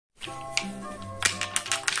Color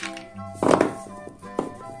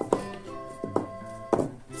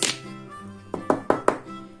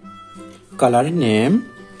name: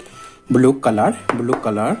 blue color,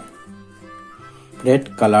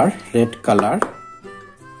 red color,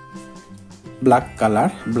 black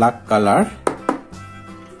color,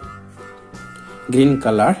 green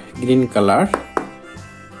color,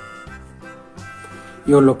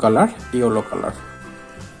 yellow color,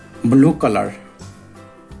 blue color.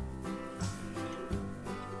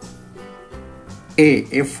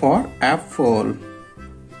 A for apple,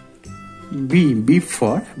 B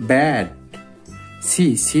for bat,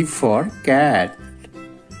 C for cat,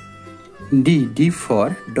 D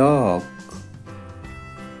for dog,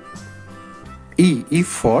 E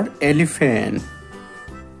for elephant,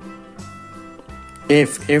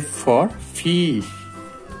 F for fish.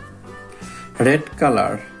 Red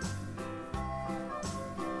color.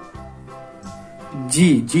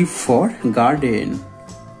 G for garden,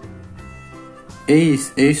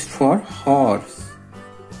 H for horse,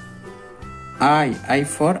 I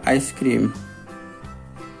for ice cream,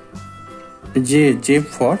 J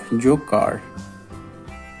for joker,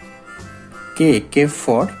 K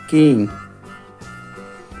for king,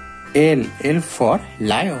 L for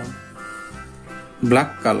lion.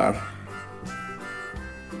 Black color.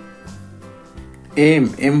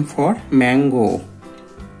 M for mango,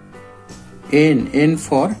 N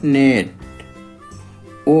for net,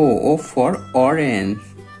 O for orange,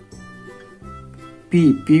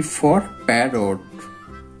 P for parrot,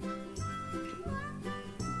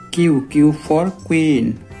 Q for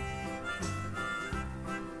queen,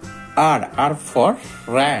 R for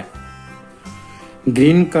rat.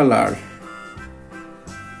 Green color.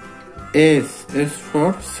 S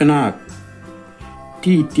for snake,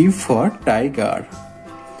 T for tiger,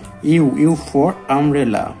 U for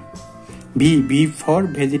umbrella, V for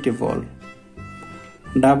vegetable,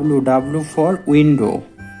 W for window,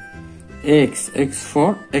 X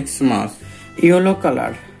for Xmas. Yellow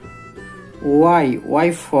color.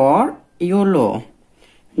 Y for yellow,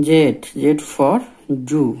 Z for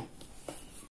zoo.